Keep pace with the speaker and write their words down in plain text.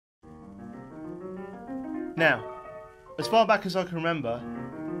Now, as far back as I can remember,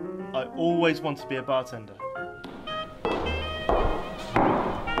 I always wanted to be a bartender.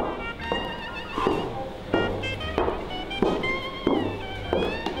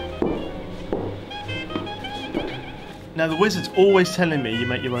 Now the wizard's always telling me you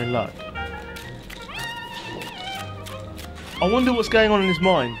make your own luck. I wonder what's going on in his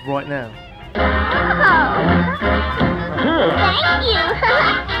mind right now. Oh, thank you.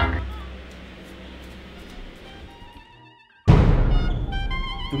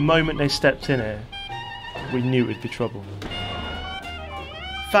 The moment they stepped in here, we knew it'd be trouble.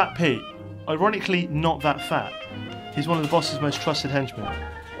 Fat Pete, ironically not that fat. He's one of the boss's most trusted henchmen.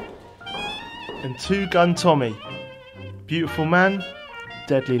 And Two Gun Tommy, beautiful man,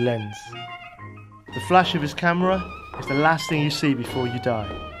 deadly lens. The flash of his camera is the last thing you see before you die.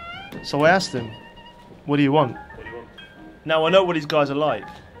 So I asked him, what do you want? Now I know what these guys are like.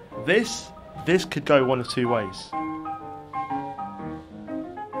 This could go one of two ways.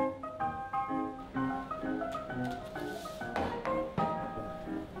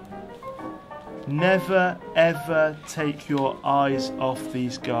 Never ever take your eyes off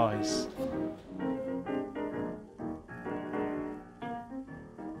these guys.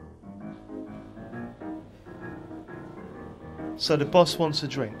 So the boss wants a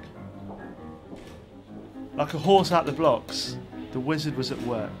drink. Like a horse out the blocks, the wizard was at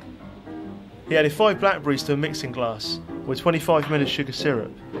work. He added 5 blackberries to a mixing glass with 25 ml sugar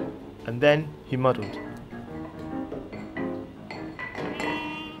syrup, and then he muddled.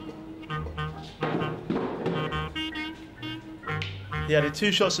 He added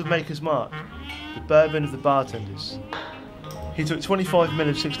 2 shots of Maker's Mark, the bourbon of the bartenders. He took 25 ml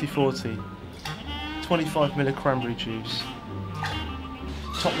of 60/40, 25 ml of cranberry juice,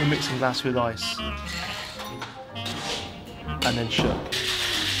 topped the mixing glass with ice, and then shook.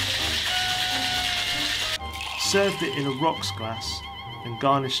 Served it in a rocks glass and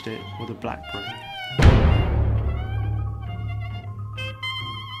garnished it with a blackberry.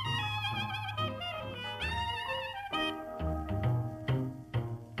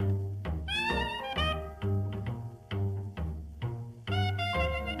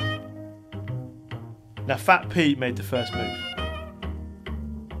 Now Fat Pete made the first move.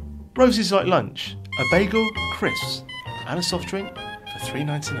 Rosie's like lunch, a bagel, crisps, and a soft drink for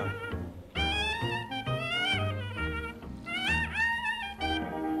 $3.99.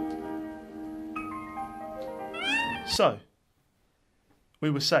 So, we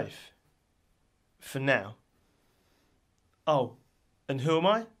were safe. For now. Oh, and who am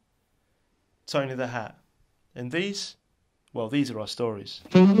I? Tony the Hat. And these? Well, these are our stories.